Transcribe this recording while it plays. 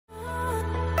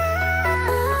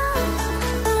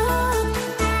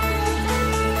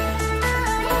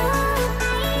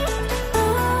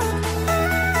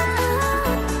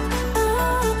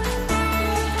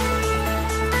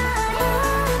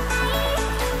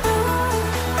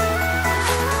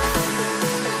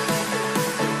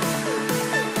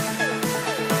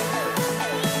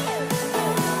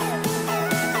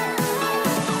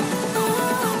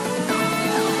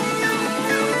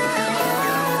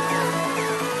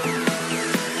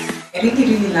I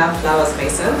really love flowers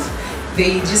myself.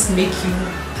 They just make you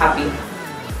happy.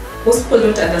 Most people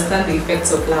don't understand the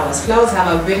effects of flowers. Flowers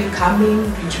have a very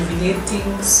calming,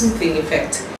 rejuvenating, soothing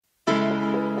effect.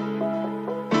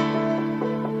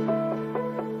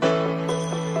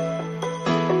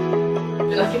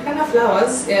 Africana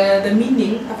flowers, the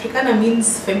meaning, Africana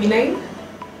means feminine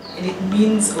and it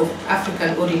means of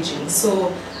African origin.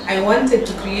 So I wanted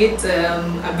to create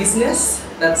a business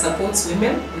that supports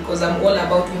women because I'm all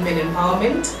about women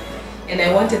empowerment, and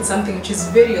I wanted something which is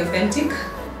very authentic,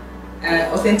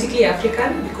 authentically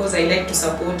African, because I like to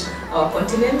support our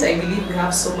continent. I believe we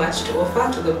have so much to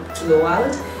offer to the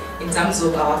world in terms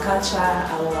of our culture,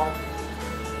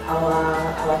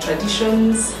 our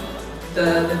traditions,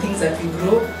 the things that we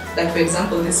grow. Like for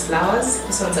example, these flowers,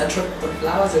 these ones are tropical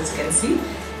flowers, as you can see.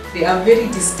 They are very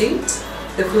distinct.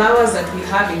 The flowers that we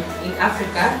have in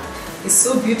Africa is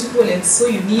so beautiful and so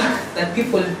unique that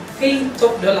people pay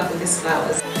top dollar for these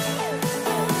flowers.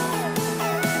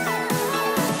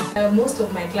 Most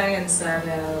of my clients are,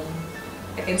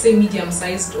 I can say,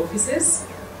 medium-sized offices.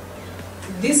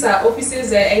 These are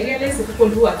offices, I realize the people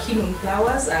who are keen on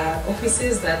flowers are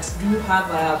offices that do have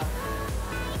a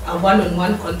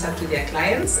one-on-one contact with their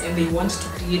clients, and they want to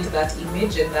create that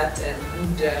image and that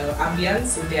good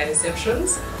ambience in their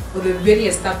receptions. For the very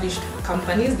established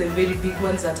companies, the very big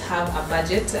ones that have a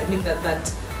budget, I mean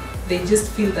that they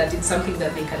just feel that it's something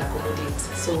that they can accommodate.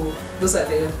 So those are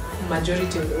the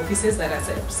majority of the offices that I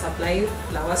supply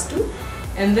flowers to.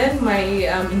 And then my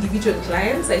individual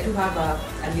clients, I do have a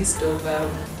list of,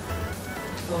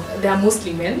 they are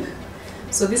mostly men.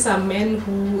 So these are men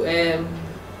who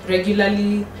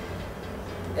regularly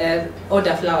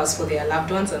order flowers for their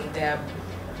loved ones and their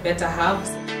better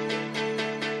halves.